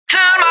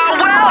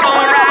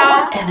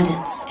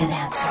Evidence and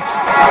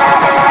Answers.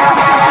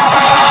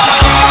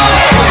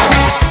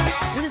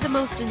 One of the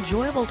most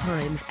enjoyable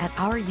times at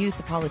our Youth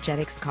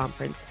Apologetics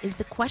Conference is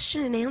the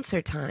question and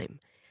answer time.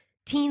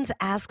 Teens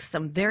ask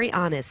some very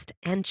honest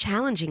and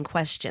challenging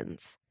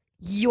questions.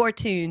 You're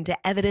tuned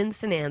to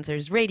Evidence and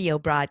Answers radio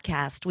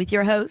broadcast with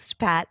your host,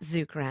 Pat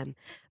Zucran.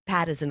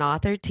 Pat is an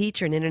author,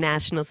 teacher, and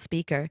international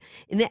speaker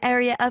in the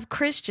area of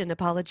Christian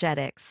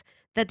apologetics,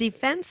 the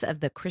defense of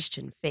the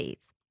Christian faith.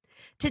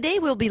 Today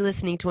we'll be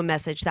listening to a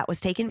message that was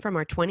taken from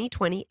our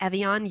 2020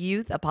 EviAn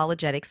Youth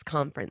Apologetics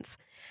Conference.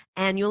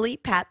 Annually,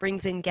 Pat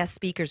brings in guest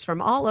speakers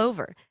from all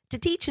over to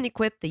teach and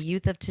equip the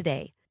youth of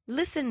today.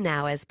 Listen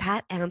now as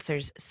Pat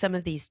answers some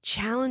of these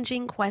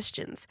challenging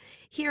questions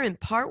here in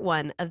part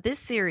one of this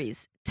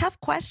series, Tough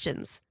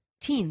Questions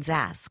Teens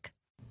Ask.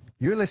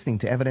 You're listening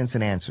to Evidence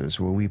and Answers,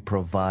 where we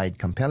provide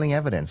compelling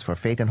evidence for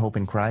faith and hope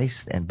in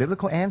Christ and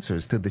biblical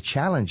answers to the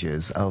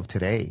challenges of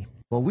today.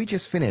 Well, we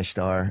just finished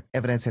our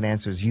Evidence and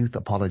Answers Youth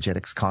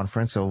Apologetics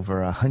Conference.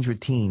 Over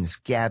 100 teens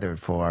gathered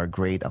for our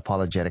great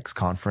apologetics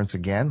conference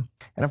again.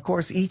 And of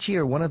course, each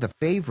year, one of the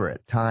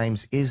favorite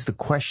times is the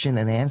question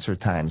and answer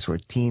times, where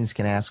teens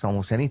can ask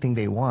almost anything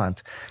they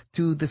want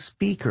to the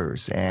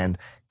speakers. And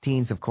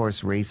teens, of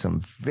course, raised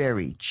some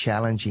very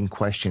challenging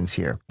questions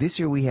here. This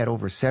year we had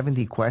over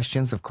 70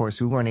 questions. Of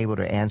course, we weren't able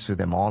to answer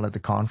them all at the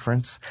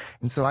conference.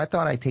 And so I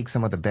thought I'd take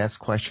some of the best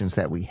questions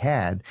that we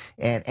had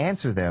and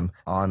answer them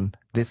on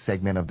this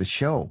segment of the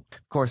show.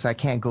 Of course, I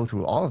can't go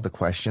through all of the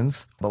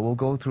questions, but we'll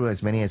go through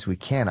as many as we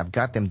can. I've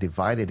got them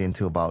divided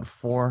into about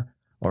 4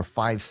 or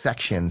 5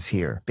 sections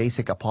here.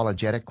 Basic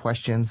apologetic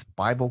questions,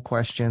 Bible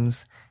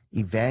questions,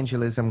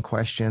 evangelism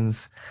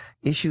questions,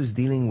 issues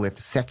dealing with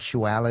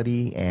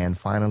sexuality, and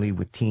finally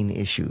with teen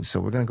issues. So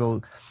we're going to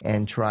go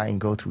and try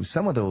and go through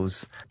some of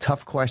those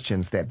tough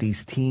questions that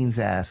these teens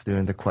ask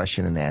during the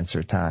question and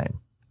answer time.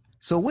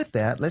 So with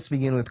that, let's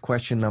begin with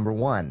question number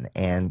 1.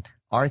 And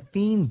our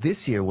theme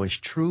this year was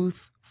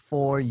Truth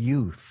for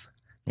Youth,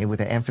 and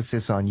with an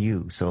emphasis on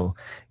you. So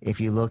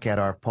if you look at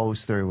our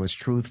poster, it was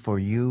Truth for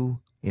You,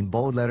 in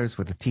bold letters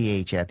with a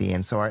TH at the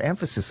end. So our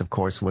emphasis, of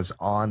course, was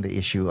on the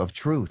issue of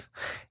truth.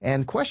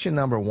 And question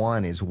number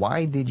 1 is,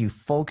 why did you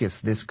focus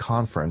this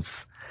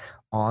conference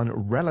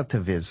on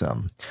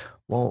relativism?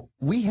 Well,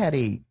 we had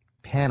a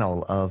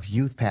panel of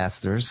youth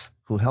pastors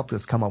who helped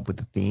us come up with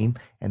the theme,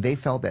 and they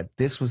felt that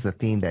this was the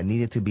theme that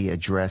needed to be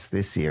addressed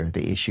this year,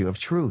 the issue of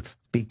truth,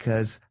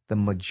 because the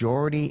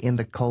majority in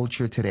the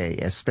culture today,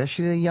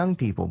 especially the young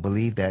people,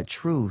 believe that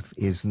truth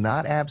is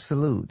not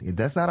absolute. It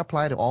does not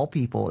apply to all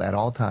people at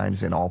all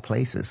times in all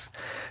places.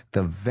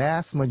 The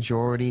vast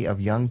majority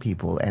of young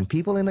people and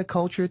people in the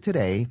culture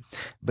today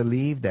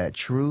believe that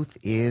truth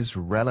is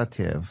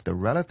relative. The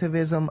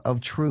relativism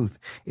of truth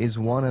is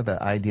one of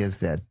the ideas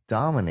that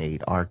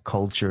dominate our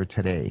culture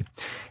today.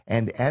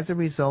 And as a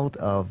result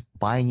of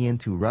buying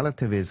into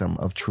relativism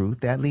of truth,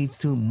 that leads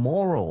to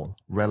moral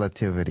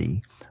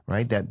relativity,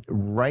 right? That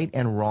right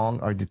and wrong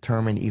are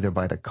determined either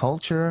by the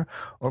culture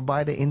or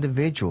by the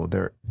individual.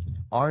 There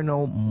are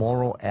no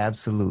moral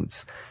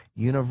absolutes,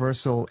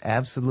 universal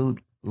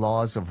absolute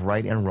laws of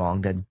right and wrong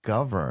that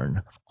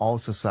govern all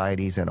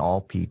societies and all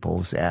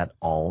peoples at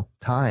all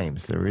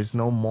times. There is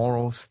no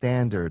moral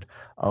standard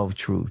of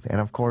truth.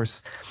 And of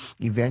course,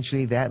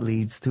 eventually that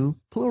leads to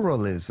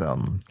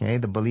pluralism, okay?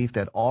 The belief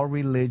that all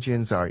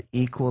religions are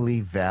equally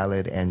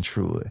valid and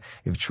true.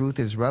 If truth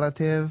is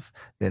relative,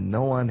 then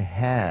no one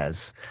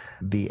has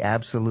the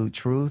absolute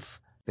truth.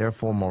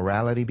 Therefore,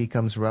 morality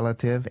becomes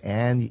relative,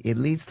 and it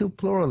leads to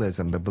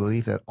pluralism, the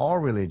belief that all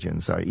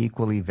religions are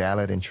equally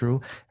valid and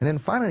true. And then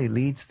finally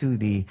leads to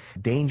the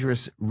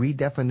dangerous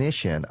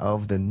redefinition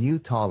of the new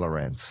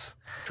tolerance.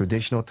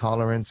 Traditional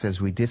tolerance says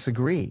we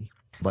disagree,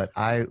 but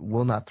I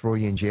will not throw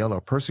you in jail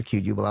or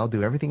persecute you, but I'll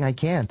do everything I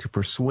can to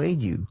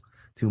persuade you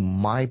to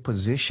my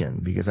position,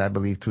 because I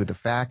believe through the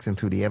facts and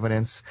through the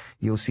evidence,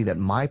 you'll see that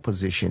my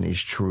position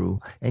is true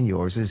and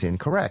yours is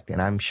incorrect.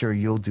 And I'm sure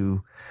you'll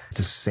do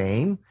the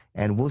same.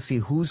 And we'll see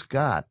who's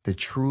got the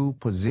true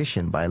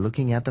position by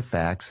looking at the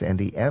facts and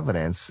the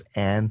evidence,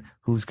 and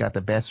who's got the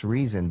best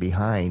reason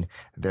behind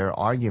their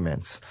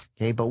arguments.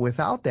 Okay, but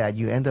without that,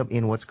 you end up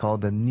in what's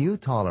called the new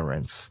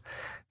tolerance,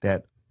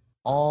 that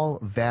all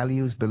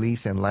values,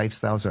 beliefs, and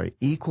lifestyles are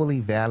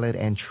equally valid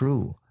and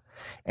true.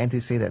 And to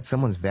say that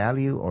someone's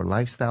value or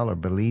lifestyle or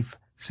belief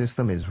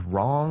system is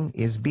wrong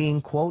is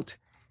being, quote,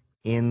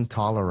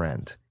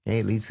 intolerant.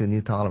 Okay, it leads to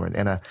new tolerance.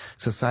 And a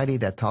society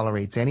that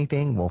tolerates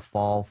anything will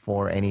fall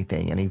for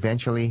anything. And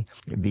eventually,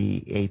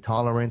 a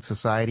tolerant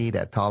society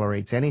that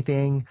tolerates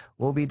anything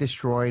will be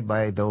destroyed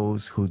by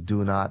those who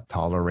do not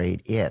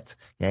tolerate it.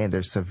 Okay, and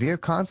there's severe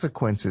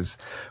consequences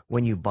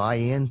when you buy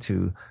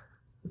into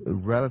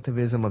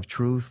relativism of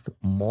truth,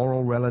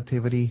 moral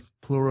relativity,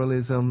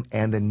 pluralism,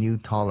 and the new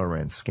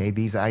tolerance. Okay,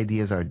 these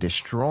ideas are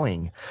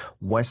destroying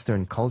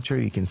Western culture.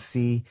 You can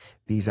see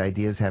these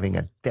ideas having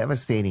a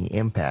devastating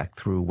impact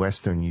through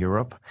Western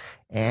Europe,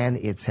 and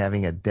it's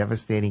having a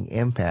devastating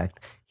impact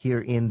here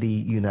in the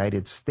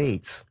United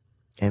States.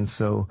 And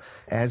so,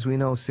 as we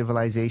know,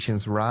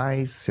 civilizations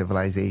rise,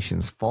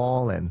 civilizations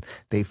fall, and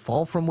they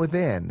fall from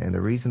within. And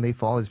the reason they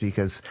fall is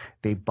because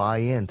they buy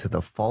into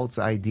the false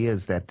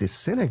ideas that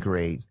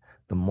disintegrate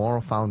the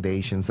moral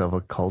foundations of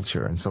a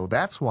culture. And so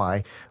that's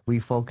why we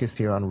focused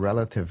here on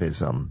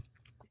relativism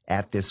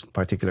at this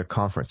particular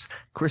conference.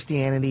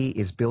 Christianity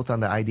is built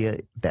on the idea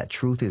that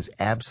truth is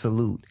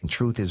absolute and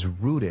truth is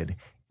rooted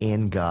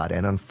in God.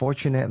 And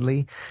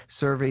unfortunately,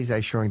 surveys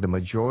are showing the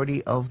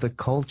majority of the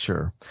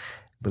culture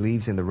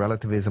believes in the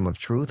relativism of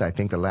truth. I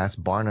think the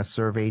last Barna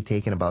survey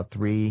taken about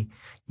 3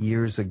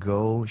 years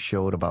ago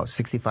showed about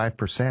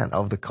 65%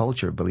 of the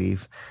culture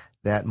believe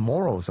that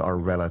morals are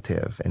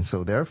relative. And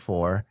so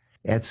therefore,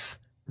 it's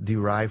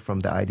derived from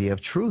the idea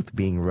of truth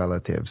being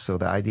relative. So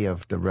the idea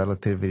of the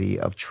relativity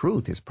of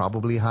truth is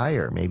probably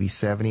higher, maybe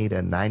 70 to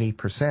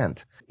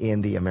 90%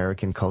 in the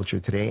American culture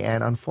today.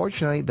 And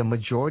unfortunately, the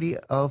majority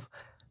of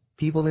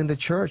people in the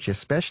church,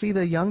 especially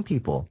the young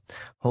people,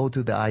 hold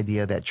to the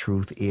idea that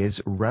truth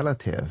is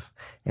relative.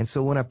 And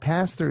so when a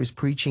pastor is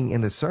preaching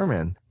in the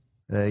sermon,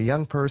 the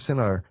young person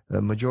or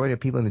the majority of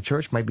people in the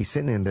church might be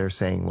sitting in there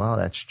saying, well,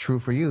 that's true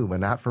for you, but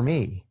not for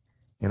me.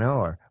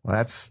 Or,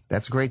 well,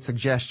 that's a great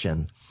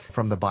suggestion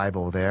from the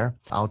Bible there.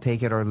 I'll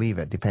take it or leave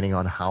it, depending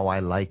on how I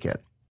like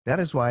it. That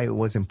is why it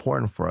was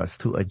important for us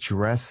to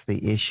address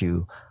the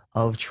issue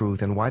of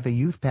truth and why the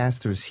youth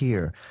pastors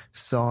here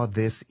saw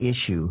this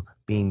issue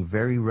being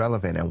very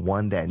relevant and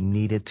one that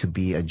needed to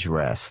be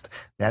addressed.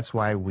 That's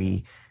why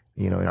we,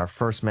 in our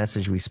first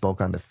message, we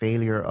spoke on the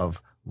failure of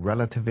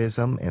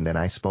relativism, and then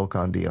I spoke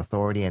on the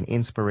authority and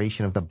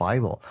inspiration of the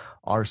Bible,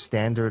 our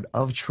standard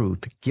of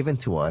truth given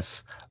to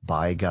us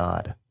by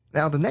God.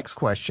 Now, the next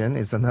question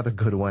is another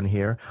good one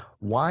here.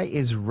 Why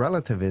is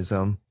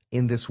relativism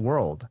in this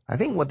world? I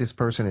think what this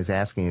person is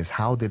asking is,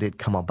 how did it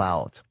come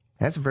about?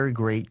 That's a very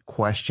great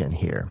question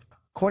here.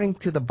 According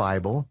to the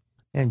Bible,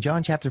 in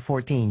John chapter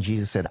 14,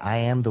 Jesus said, I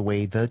am the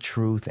way, the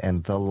truth,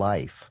 and the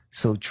life.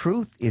 So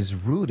truth is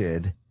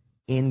rooted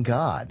in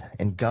God,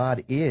 and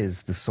God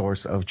is the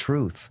source of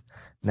truth.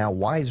 Now,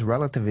 why is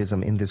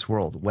relativism in this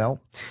world?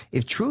 Well,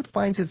 if truth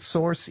finds its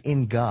source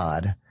in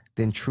God,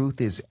 then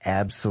truth is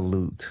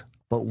absolute.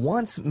 But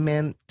once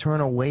men turn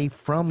away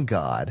from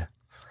God,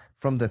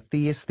 from the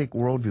theistic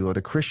worldview or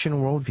the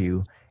Christian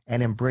worldview,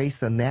 and embrace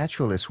the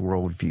naturalist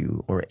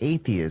worldview or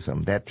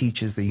atheism that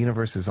teaches the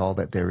universe is all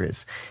that there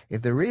is.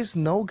 If there is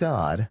no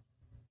God,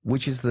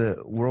 which is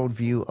the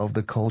worldview of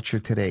the culture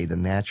today, the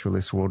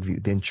naturalist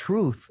worldview, then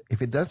truth,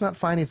 if it does not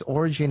find its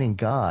origin in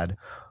God,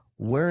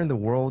 where in the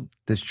world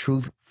does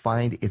truth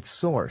find its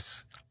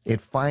source?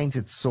 It finds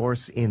its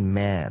source in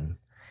man.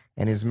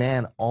 And is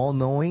man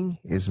all-knowing?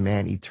 Is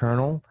man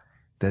eternal?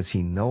 Does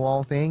he know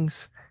all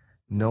things?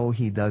 No,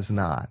 he does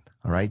not.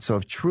 All right, so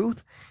if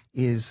truth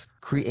is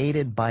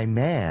created by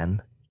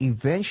man,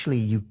 eventually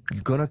you're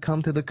going to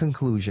come to the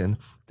conclusion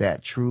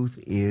that truth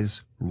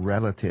is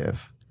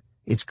relative.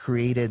 It's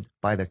created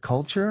by the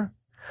culture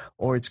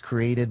or it's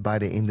created by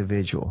the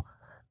individual.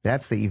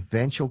 That's the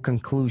eventual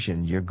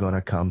conclusion you're going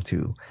to come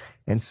to.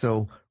 And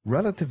so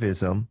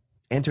relativism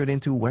entered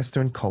into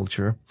Western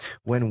culture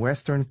when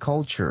Western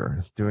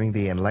culture, during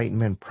the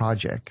Enlightenment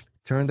project,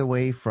 turned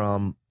away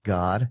from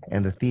God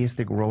and the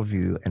theistic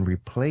worldview and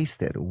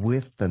replaced it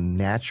with the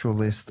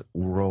naturalist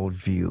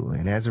worldview.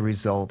 And as a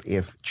result,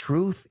 if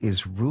truth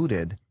is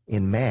rooted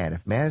in man,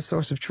 if man is the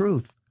source of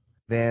truth,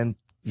 then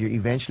you're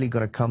eventually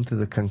going to come to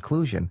the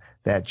conclusion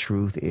that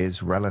truth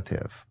is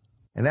relative.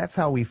 And that's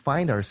how we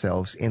find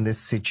ourselves in this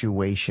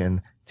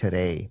situation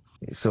today.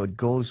 So it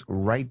goes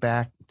right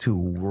back to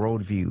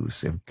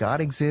worldviews. If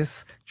God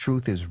exists,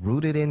 truth is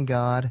rooted in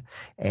God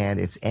and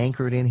it's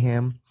anchored in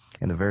Him.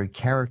 And the very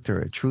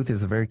character, truth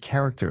is the very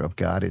character of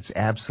God. It's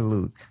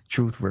absolute.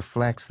 Truth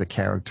reflects the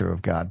character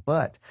of God.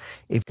 But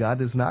if God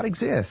does not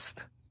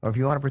exist, or if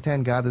you want to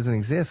pretend God doesn't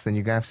exist, then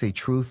you're going to have to say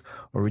truth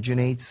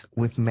originates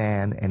with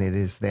man and it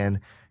is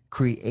then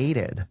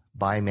created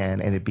by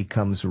man and it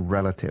becomes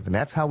relative. And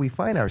that's how we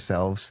find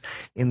ourselves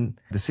in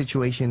the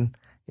situation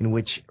in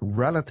which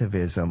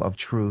relativism of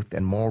truth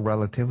and moral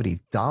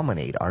relativity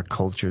dominate our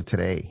culture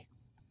today.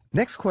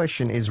 Next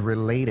question is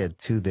related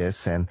to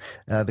this, and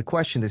the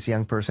question this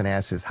young person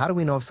asks is, how do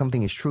we know if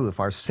something is true if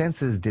our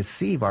senses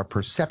deceive our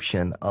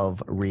perception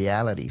of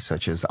reality,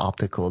 such as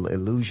optical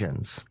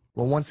illusions?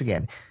 Well, once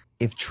again,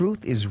 if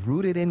truth is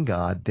rooted in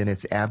God, then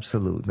it's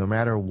absolute. No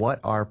matter what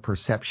our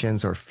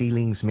perceptions or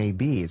feelings may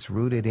be, it's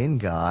rooted in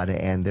God,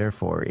 and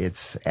therefore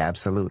it's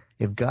absolute.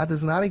 If God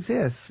does not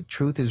exist,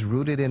 truth is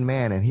rooted in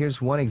man. And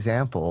here's one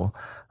example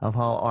of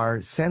how our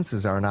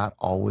senses are not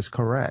always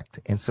correct.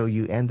 And so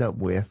you end up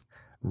with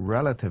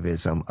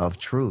relativism of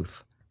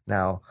truth.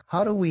 Now,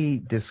 how do we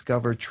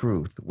discover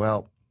truth?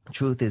 Well,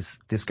 truth is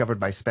discovered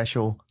by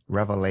special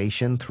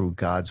revelation through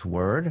God's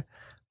word,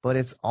 but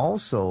it's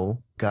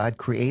also God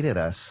created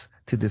us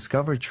to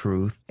discover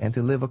truth and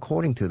to live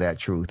according to that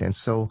truth. And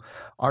so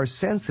our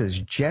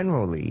senses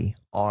generally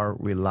are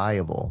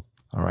reliable.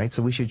 All right,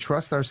 so we should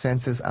trust our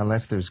senses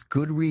unless there's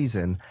good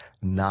reason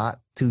not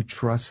to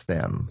trust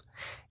them.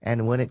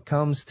 And when it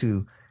comes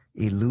to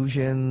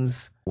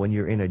illusions, when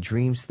you're in a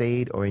dream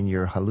state or in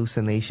your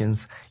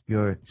hallucinations,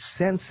 your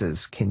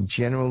senses can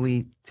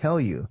generally tell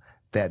you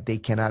that they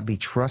cannot be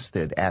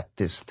trusted at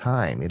this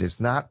time. It is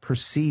not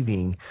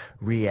perceiving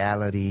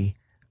reality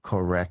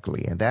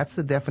correctly. And that's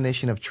the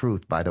definition of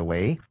truth, by the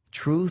way.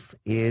 Truth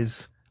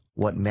is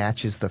what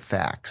matches the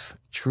facts.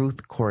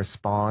 Truth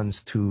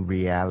corresponds to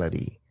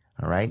reality.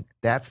 All right?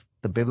 That's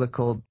the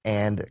biblical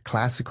and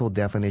classical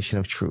definition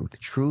of truth.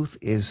 Truth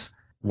is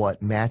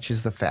what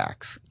matches the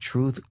facts.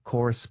 Truth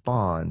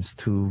corresponds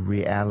to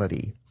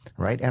reality,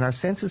 right? And our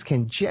senses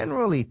can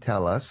generally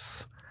tell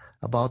us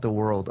about the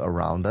world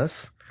around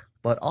us,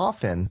 but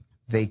often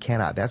they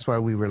cannot. That's why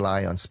we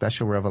rely on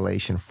special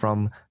revelation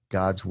from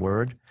God's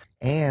Word.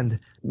 And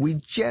we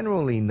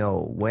generally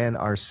know when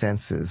our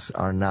senses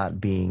are not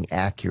being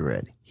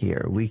accurate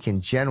here. We can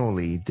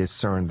generally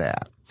discern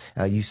that.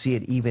 You see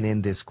it even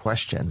in this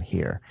question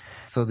here.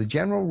 So the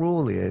general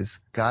rule is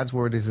God's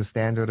Word is the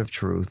standard of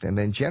truth, and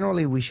then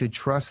generally we should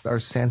trust our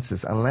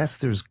senses unless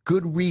there's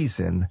good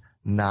reason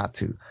not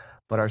to.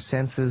 But our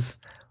senses,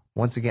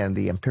 once again,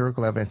 the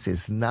empirical evidence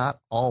is not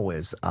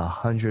always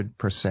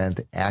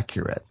 100%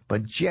 accurate,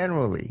 but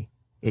generally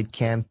it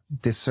can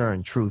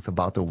discern truth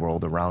about the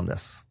world around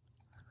us.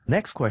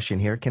 Next question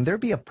here, can there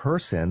be a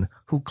person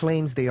who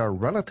claims they are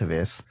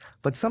relativists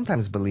but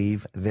sometimes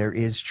believe there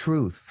is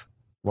truth?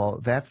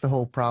 Well, that's the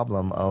whole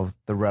problem of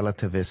the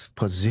relativist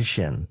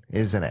position,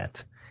 isn't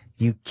it?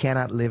 You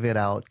cannot live it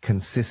out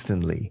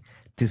consistently.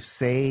 To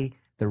say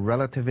the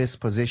relativist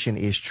position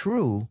is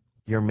true,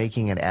 you're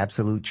making an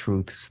absolute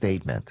truth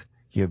statement.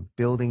 You're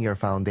building your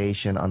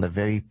foundation on the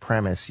very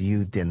premise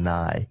you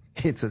deny.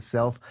 It's a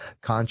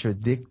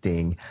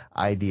self-contradicting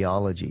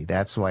ideology.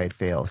 That's why it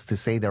fails. To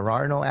say there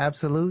are no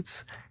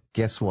absolutes,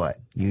 guess what?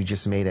 You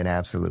just made an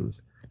absolute.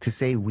 To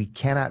say we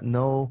cannot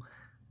know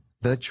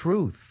the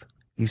truth,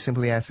 you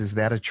simply ask, is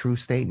that a true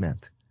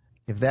statement?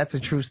 If that's a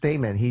true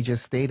statement, he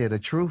just stated a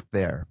truth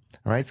there.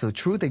 All right, so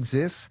truth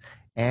exists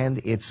and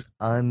it's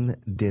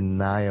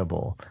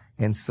undeniable.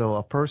 And so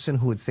a person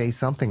who would say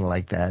something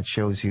like that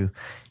shows you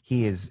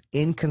he is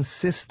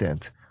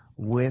inconsistent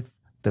with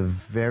the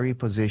very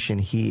position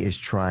he is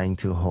trying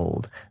to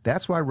hold.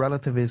 That's why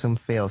relativism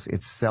fails.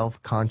 It's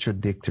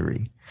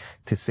self-contradictory.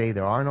 To say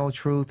there are no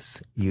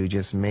truths, you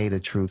just made a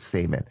truth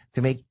statement.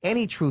 To make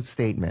any truth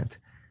statement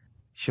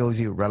shows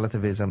you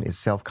relativism is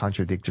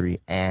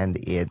self-contradictory and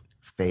it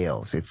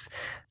fails. It's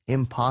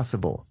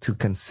impossible to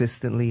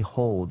consistently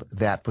hold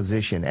that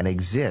position and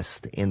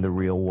exist in the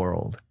real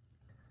world.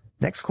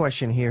 Next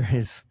question here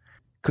is,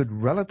 could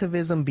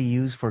relativism be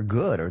used for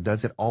good, or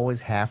does it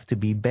always have to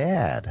be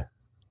bad?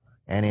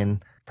 And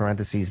in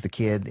parentheses, the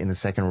kid in the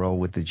second row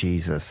with the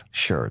Jesus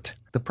shirt.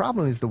 The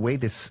problem is the way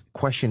this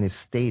question is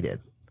stated.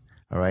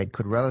 All right,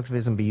 could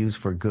relativism be used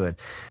for good,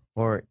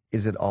 or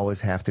is it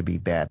always have to be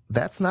bad?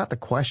 That's not the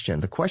question.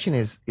 The question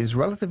is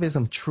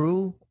relativism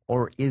true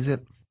or is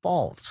it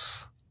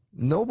false?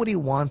 Nobody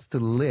wants to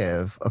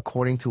live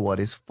according to what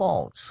is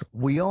false.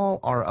 We all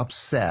are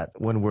upset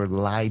when we're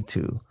lied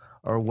to,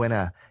 or when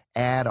an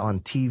ad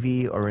on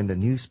TV or in the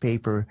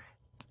newspaper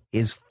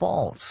is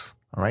false.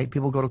 All right,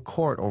 people go to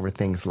court over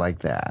things like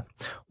that.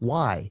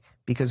 Why?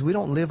 Because we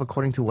don't live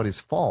according to what is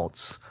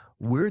false.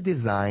 We're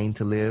designed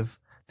to live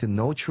to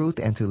know truth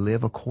and to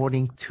live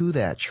according to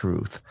that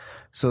truth.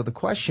 So the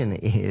question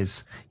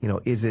is,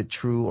 is it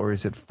true or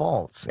is it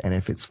false? And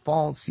if it's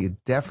false, you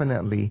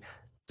definitely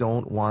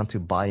don't want to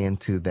buy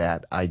into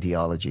that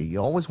ideology. You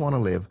always want to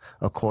live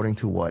according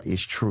to what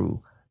is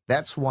true.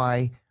 That's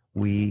why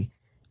we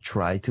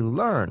try to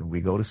learn.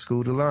 We go to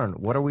school to learn.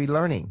 What are we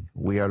learning?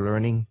 We are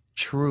learning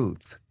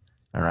truth.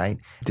 All right?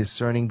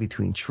 Discerning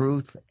between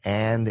truth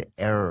and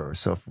error.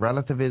 So if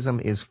relativism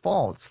is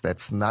false,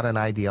 that's not an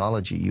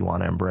ideology you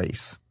want to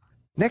embrace.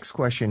 Next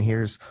question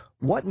here is,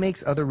 what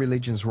makes other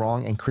religions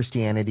wrong and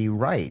Christianity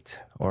right?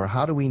 Or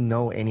how do we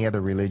know any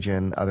other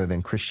religion other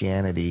than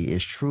Christianity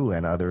is true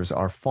and others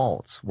are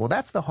false? Well,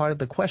 that's the heart of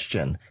the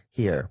question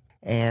here.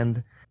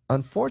 And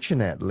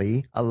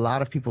unfortunately, a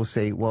lot of people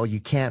say, well, you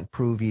can't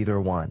prove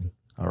either one.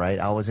 All right?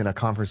 I was in a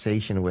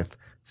conversation with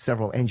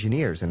several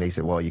engineers, and they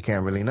said, well, you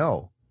can't really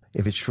know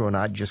if it's true or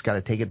not. You just got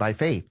to take it by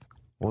faith.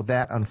 Well,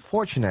 that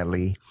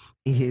unfortunately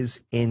is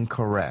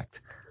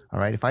incorrect. All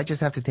right, if I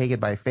just have to take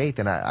it by faith,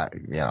 and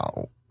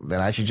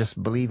then I should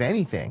just believe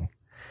anything.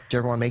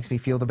 Whichever one makes me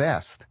feel the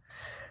best.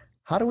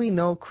 How do we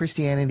know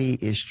Christianity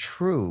is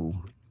true,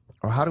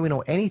 or how do we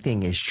know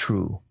anything is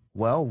true?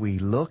 Well, we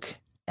look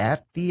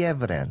at the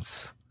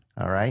evidence.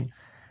 All right,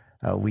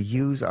 we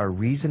use our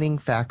reasoning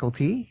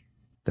faculty,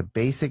 the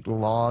basic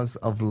laws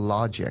of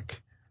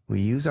logic.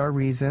 We use our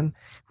reason,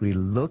 we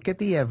look at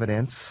the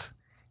evidence,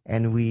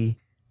 and we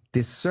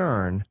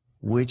discern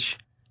which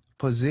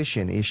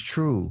position is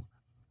true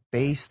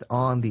based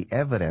on the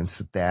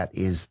evidence that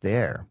is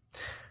there.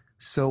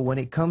 So when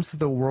it comes to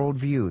the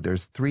worldview,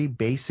 there's three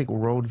basic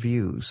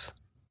worldviews: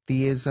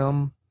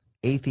 theism,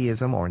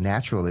 atheism or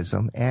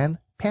naturalism, and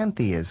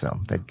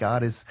pantheism, that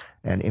God is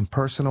an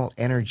impersonal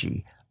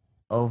energy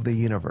of the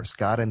universe.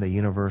 God and the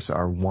universe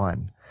are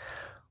one.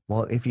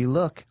 Well, if you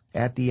look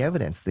at the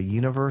evidence. The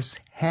universe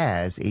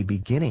has a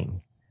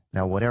beginning.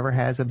 Now, whatever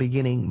has a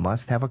beginning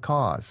must have a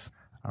cause,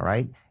 all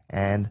right?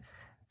 And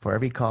for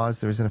every cause,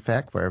 there's an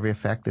effect. For every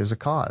effect, there's a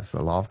cause.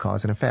 The law of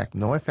cause and effect.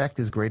 No effect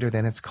is greater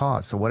than its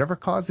cause. So whatever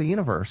caused the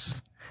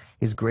universe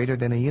is greater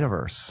than the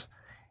universe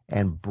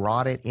and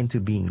brought it into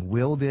being,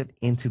 willed it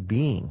into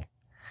being.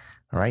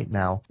 All right?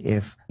 Now,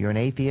 if you're an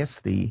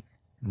atheist, the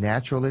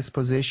naturalist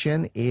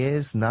position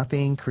is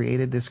nothing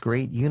created this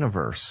great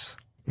universe.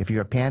 If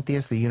you're a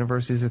pantheist, the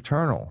universe is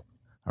eternal.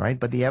 All right?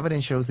 But the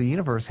evidence shows the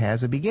universe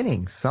has a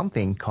beginning.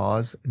 Something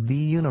caused the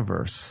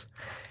universe.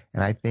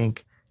 And I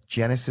think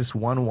Genesis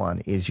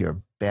 1:1 is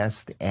your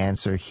best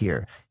answer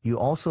here. You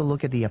also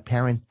look at the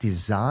apparent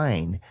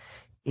design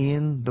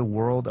in the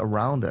world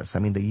around us. I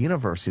mean, the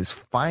universe is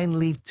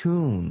finely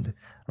tuned,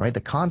 right?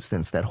 The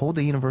constants that hold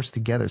the universe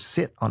together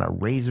sit on a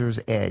razor's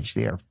edge.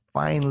 They are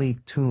finely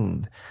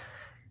tuned.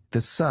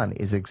 The sun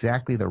is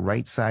exactly the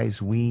right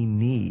size we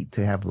need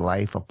to have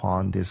life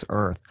upon this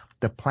earth.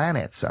 The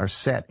planets are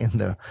set in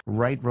the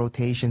right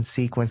rotation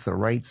sequence, the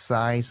right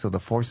size, so the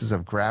forces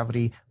of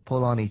gravity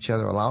pull on each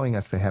other, allowing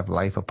us to have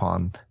life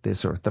upon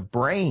this earth. The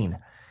brain,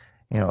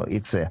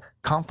 it's a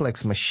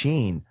complex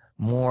machine,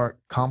 more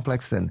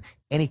complex than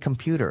any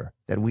computer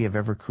that we have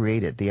ever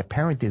created. The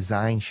apparent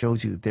design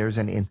shows you there's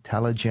an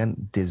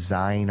intelligent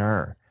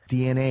designer.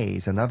 DNA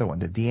is another one.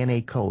 The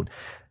DNA code,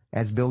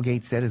 as Bill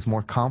Gates said, is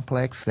more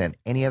complex than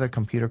any other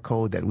computer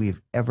code that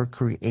we've ever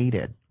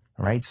created.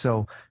 Right?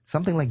 So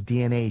something like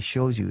DNA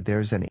shows you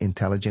there's an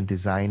intelligent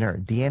designer.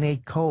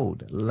 DNA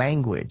code,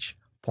 language,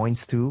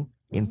 points to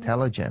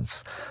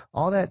intelligence.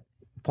 All that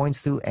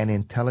points to an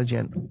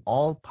intelligent,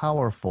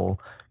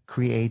 all-powerful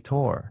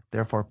creator.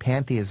 Therefore,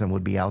 pantheism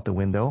would be out the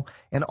window.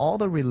 And all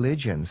the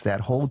religions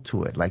that hold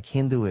to it, like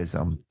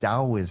Hinduism,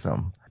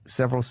 Taoism,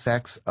 several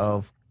sects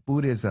of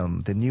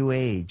Buddhism, the New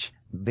Age,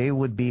 they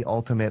would be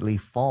ultimately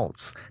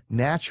false.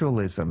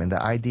 Naturalism and the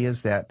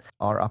ideas that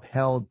are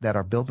upheld, that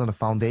are built on the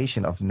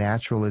foundation of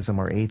naturalism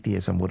or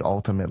atheism, would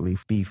ultimately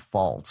be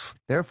false.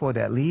 Therefore,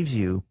 that leaves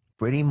you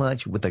pretty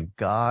much with the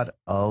God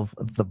of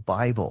the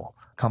Bible.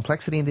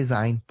 Complexity and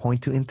design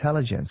point to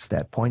intelligence.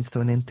 That points to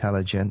an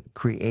intelligent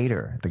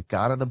creator. The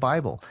God of the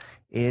Bible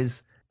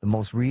is the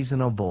most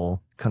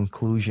reasonable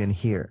conclusion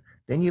here.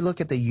 Then you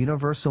look at the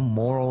universal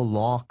moral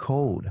law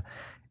code.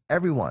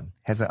 Everyone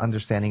has an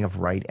understanding of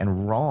right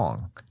and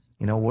wrong.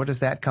 Where does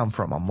that come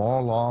from? A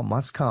moral law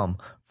must come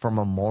from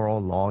a moral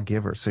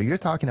lawgiver. So you're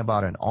talking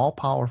about an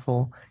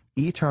all-powerful,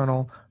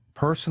 eternal,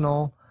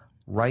 personal,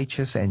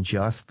 righteous, and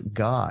just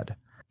God.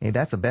 And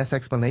that's the best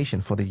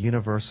explanation for the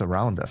universe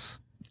around us.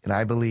 And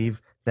I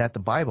believe that the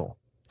Bible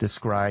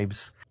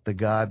describes the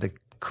God, the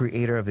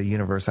creator of the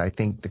universe. I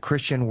think the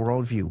Christian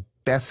worldview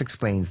best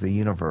explains the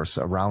universe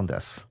around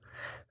us.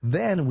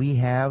 Then we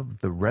have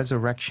the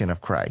resurrection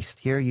of Christ.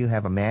 Here you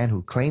have a man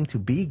who claimed to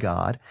be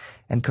God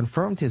and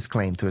confirmed his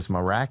claim to his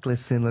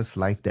miraculous, sinless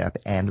life, death,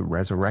 and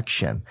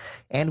resurrection.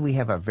 And we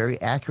have a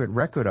very accurate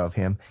record of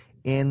him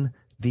in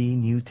the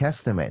New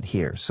Testament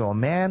here. So a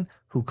man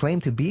who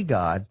claimed to be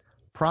God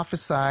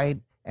prophesied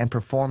and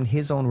performed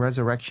his own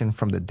resurrection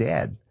from the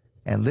dead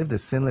and lived a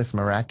sinless,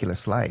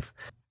 miraculous life.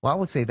 Well, I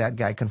would say that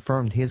guy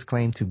confirmed his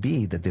claim to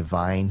be the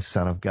divine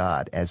Son of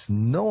God, as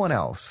no one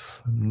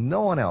else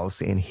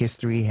in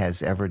history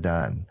has ever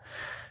done.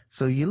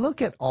 So you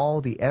look at all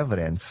the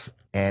evidence,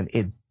 and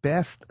it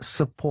best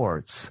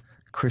supports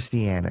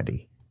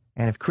Christianity.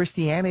 And if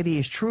Christianity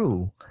is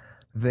true,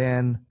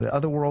 then the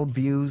other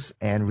worldviews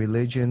and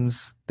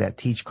religions that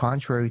teach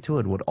contrary to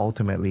it would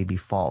ultimately be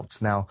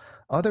false. Now,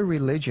 other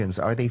religions,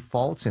 are they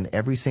false in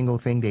every single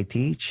thing they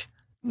teach?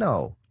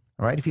 No.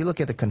 All right. If you look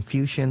at the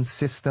Confucian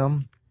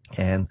system,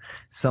 and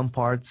some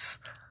parts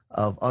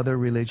of other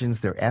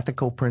religions, their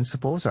ethical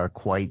principles are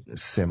quite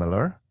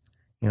similar,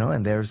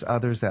 and there's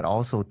others that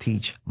also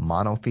teach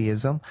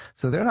monotheism.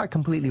 So they're not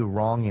completely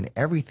wrong in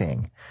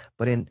everything,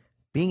 but in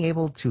being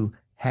able to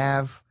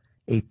have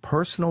a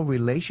personal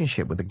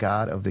relationship with the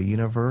God of the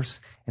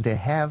universe and to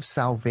have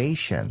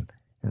salvation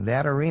in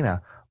that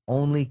arena,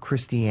 only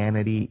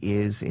Christianity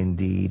is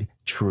indeed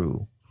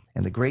true.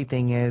 And the great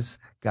thing is,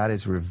 God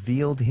has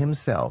revealed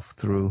himself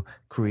through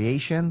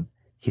creation,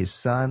 his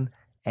Son,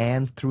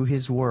 and through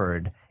his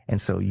Word.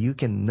 And so you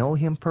can know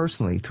him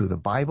personally through the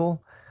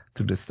Bible,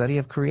 through the study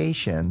of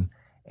creation,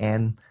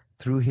 and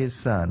through his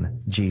Son,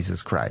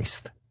 Jesus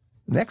Christ.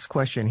 Next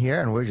question here,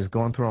 and we're just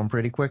going through them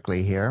pretty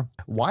quickly here.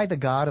 Why the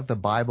God of the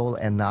Bible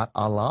and not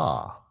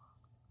Allah?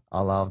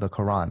 Allah of the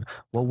Quran.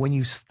 Well, when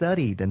you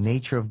study the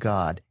nature of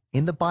God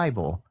in the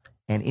Bible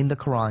and in the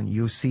Quran,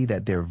 you see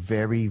that they're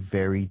very,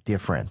 very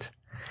different.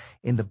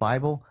 In the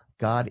Bible,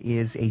 God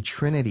is a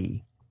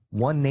Trinity,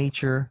 one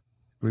nature,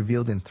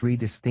 revealed in three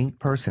distinct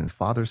persons,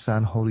 Father,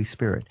 Son, Holy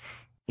Spirit.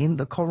 In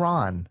the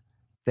Quran,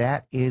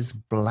 that is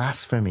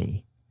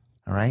blasphemy,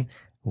 all right?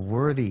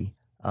 Worthy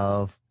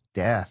of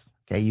death.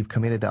 Okay, you've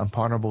committed the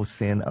unpardonable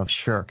sin of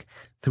shirk.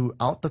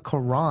 Throughout the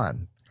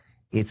Quran,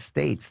 it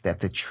states that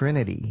the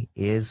Trinity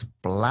is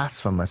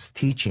blasphemous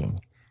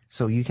teaching.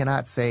 So you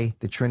cannot say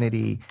the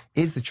Trinity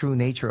is the true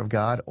nature of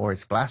God or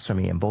it's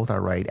blasphemy, and both are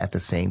right at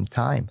the same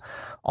time.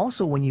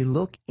 Also, when you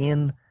look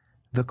in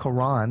the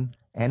Quran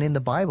and in the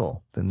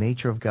Bible, the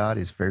nature of God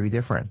is very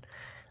different.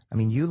 I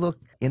mean, you look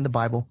in the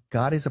Bible,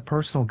 God is a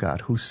personal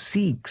God who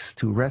seeks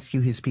to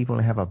rescue his people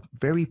and have a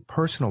very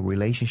personal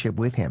relationship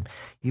with him.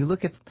 You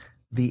look at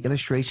the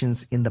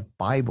illustrations in the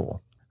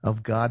Bible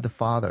of God the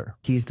Father.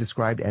 He's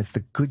described as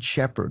the good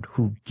shepherd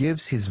who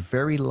gives his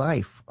very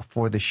life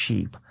for the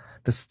sheep.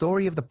 The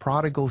story of the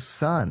prodigal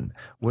son,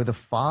 where the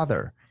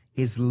father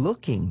is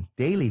looking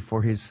daily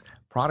for his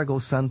prodigal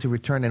son to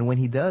return. And when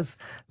he does,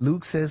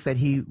 Luke says that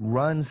he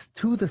runs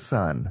to the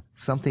son,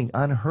 something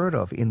unheard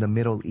of in the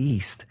Middle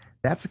East.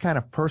 That's the kind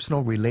of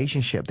personal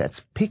relationship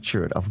that's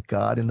pictured of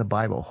God in the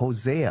Bible.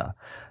 Hosea,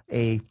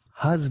 a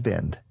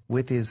husband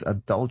with his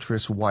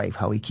adulterous wife,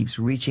 how he keeps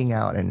reaching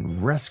out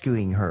and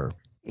rescuing her.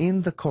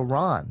 In the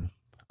Quran,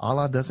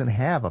 Allah doesn't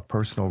have a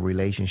personal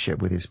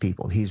relationship with his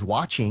people. He's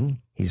watching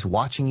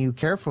you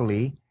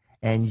carefully,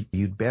 and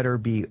you'd better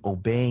be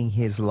obeying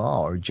his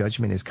law or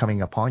judgment is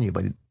coming upon you.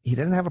 But he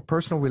doesn't have a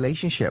personal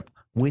relationship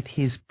with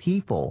his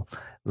people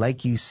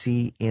like you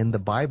see in the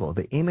Bible.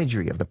 The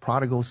imagery of the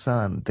prodigal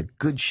son, the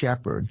good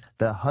shepherd,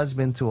 the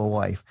husband to a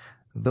wife,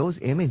 those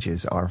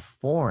images are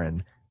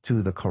foreign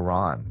to the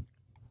Quran.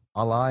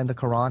 Allah in the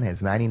Quran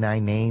has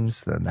 99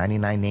 names, the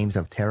 99 names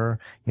of terror.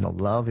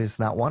 Love is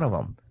not one of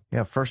them.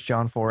 1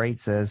 John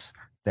 4:8 says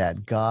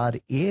that God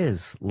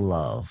is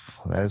love.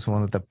 That is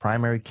one of the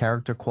primary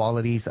character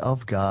qualities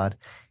of God,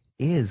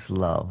 is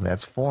love.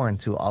 That's foreign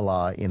to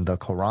Allah in the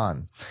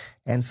Quran.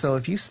 And so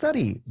if you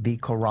study the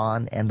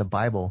Quran and the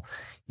Bible,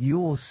 you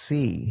will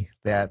see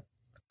that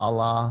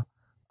Allah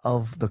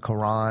of the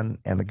Quran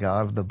and the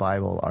God of the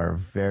Bible are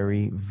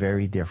very,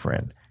 very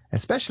different,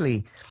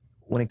 especially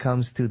when it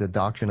comes to the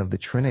doctrine of the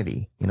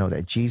Trinity,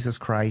 that Jesus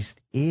Christ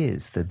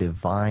is the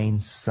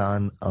divine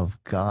Son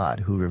of God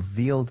who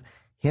revealed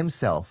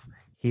himself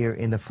here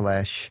in the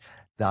flesh,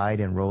 died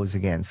and rose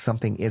again,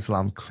 something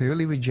Islam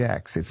clearly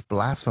rejects. It's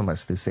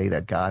blasphemous to say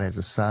that God has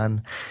a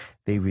son.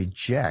 They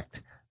reject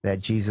that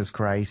Jesus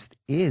Christ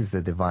is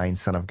the divine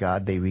Son of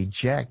God. They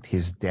reject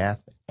his death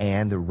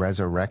and the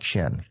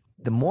resurrection.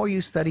 The more you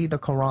study the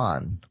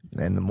Quran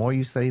and the more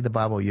you study the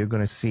Bible, you're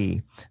going to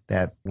see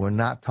that we're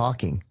not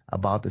talking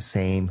about the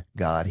same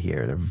God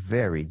here. They're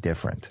very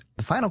different.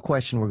 The final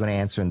question we're going to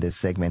answer in this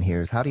segment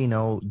here is, how do you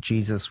know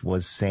Jesus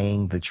was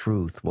saying the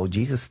truth? Well,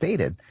 Jesus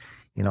stated,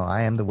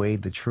 I am the way,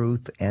 the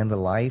truth, and the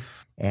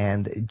life.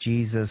 And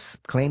Jesus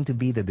claimed to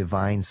be the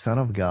divine Son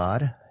of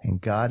God,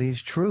 and God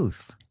is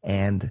truth.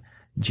 And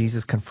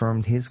Jesus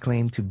confirmed his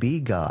claim to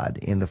be God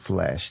in the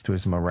flesh through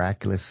his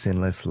miraculous,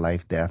 sinless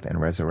life, death, and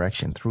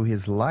resurrection. Through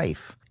his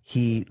life,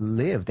 he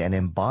lived and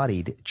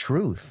embodied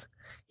truth.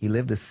 He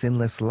lived a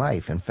sinless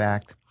life. In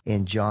fact,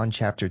 in John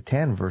chapter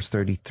 10, verse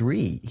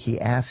 33, he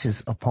asked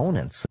his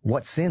opponents,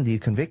 what sin do you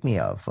convict me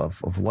of?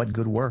 Of what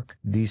good work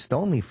do you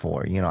stone me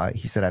for?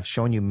 He said, I've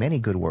shown you many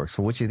good works.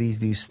 For which of these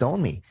do you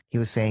stone me? He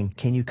was saying,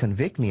 can you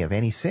convict me of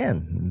any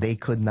sin? They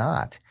could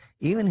not.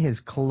 Even his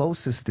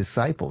closest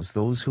disciples,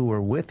 those who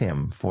were with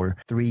him for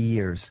 3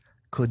 years,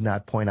 could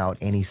not point out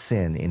any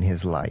sin in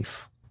his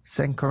life.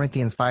 2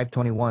 Corinthians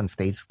 5:21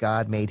 states,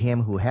 God made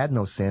him who had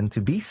no sin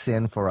to be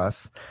sin for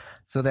us,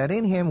 so that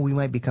in him we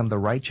might become the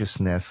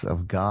righteousness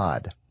of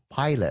God.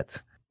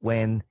 Pilate,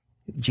 when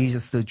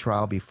Jesus stood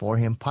trial before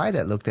him,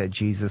 Pilate looked at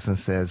Jesus and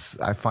says,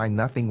 I find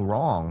nothing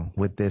wrong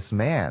with this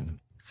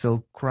man.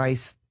 So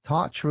Christ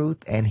taught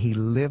truth, and he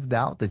lived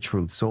out the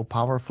truth so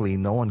powerfully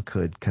no one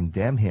could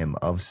condemn him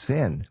of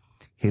sin.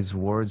 His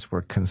words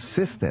were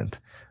consistent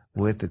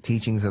with the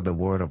teachings of the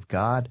Word of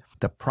God.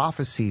 The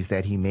prophecies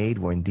that he made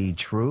were indeed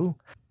true,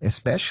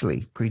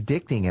 especially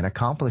predicting and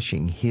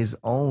accomplishing his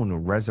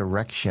own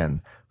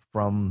resurrection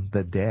from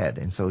the dead.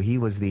 And so he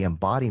was the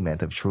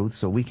embodiment of truth,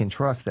 so we can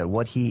trust that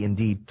what he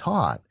indeed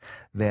taught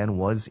then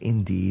was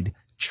indeed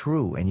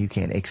true, and you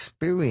can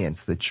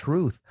experience the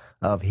truth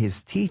of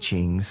his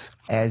teachings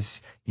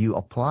as you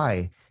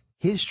apply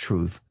his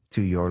truth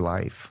to your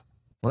life.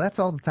 Well, that's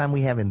all the time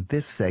we have in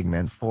this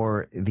segment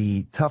for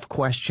the tough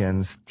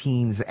questions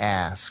teens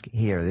ask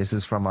here. This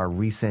is from our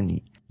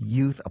recent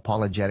Youth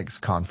Apologetics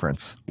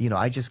Conference.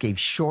 I just gave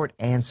short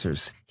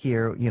answers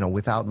here,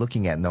 without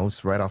looking at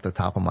notes right off the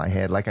top of my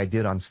head, like I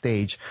did on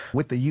stage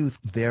with the youth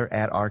there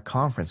at our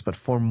conference. But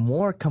for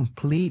more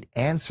complete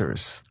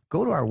answers,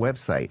 go to our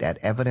website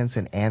at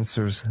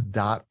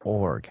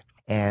evidenceandanswers.org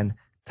and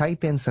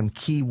type in some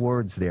key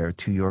words there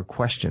to your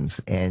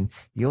questions, and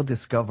you'll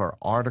discover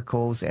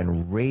articles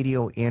and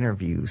radio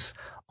interviews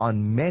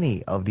on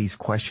many of these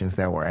questions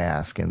that were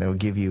asked, and they'll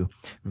give you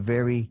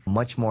very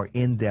much more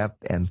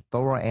in-depth and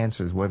thorough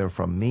answers, whether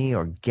from me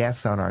or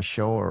guests on our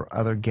show or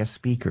other guest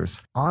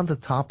speakers, on the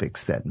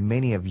topics that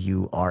many of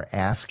you are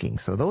asking.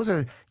 So those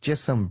are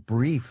just some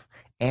brief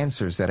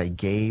answers that I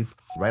gave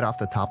right off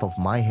the top of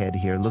my head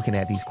here, looking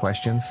at these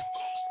questions.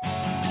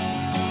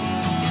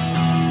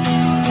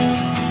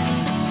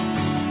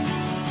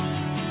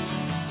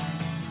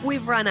 Well,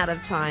 We've run out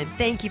of time.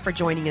 Thank you for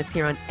joining us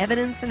here on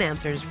Evidence and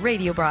Answers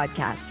radio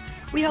broadcast.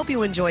 We hope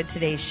you enjoyed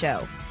today's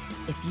show.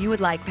 If you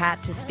would like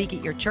Pat to speak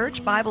at your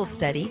church Bible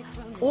study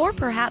or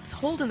perhaps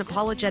hold an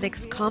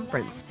apologetics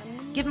conference,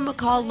 give him a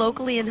call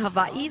locally in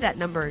Hawaii. That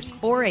number is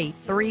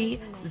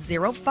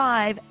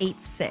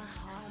 483-0586.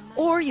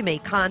 Or you may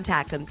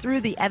contact him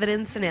through the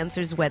Evidence and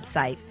Answers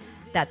website.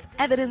 That's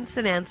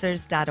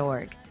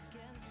evidenceandanswers.org.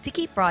 To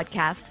keep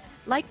broadcast,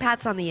 like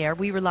Pat's on the Air,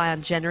 we rely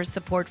on generous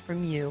support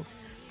from you.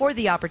 For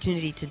the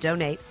opportunity to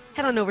donate,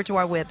 head on over to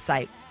our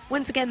website.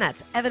 Once again,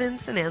 that's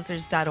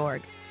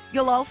evidenceandanswers.org.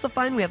 You'll also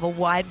find we have a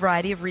wide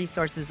variety of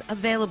resources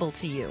available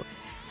to you.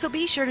 So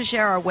be sure to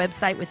share our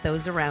website with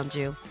those around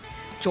you.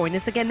 Join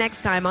us again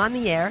next time on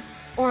the air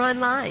or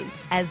online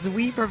as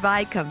we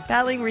provide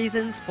compelling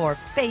reasons for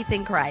faith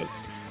in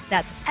Christ.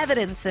 That's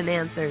Evidence and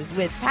Answers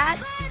with Pat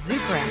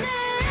Zukeran.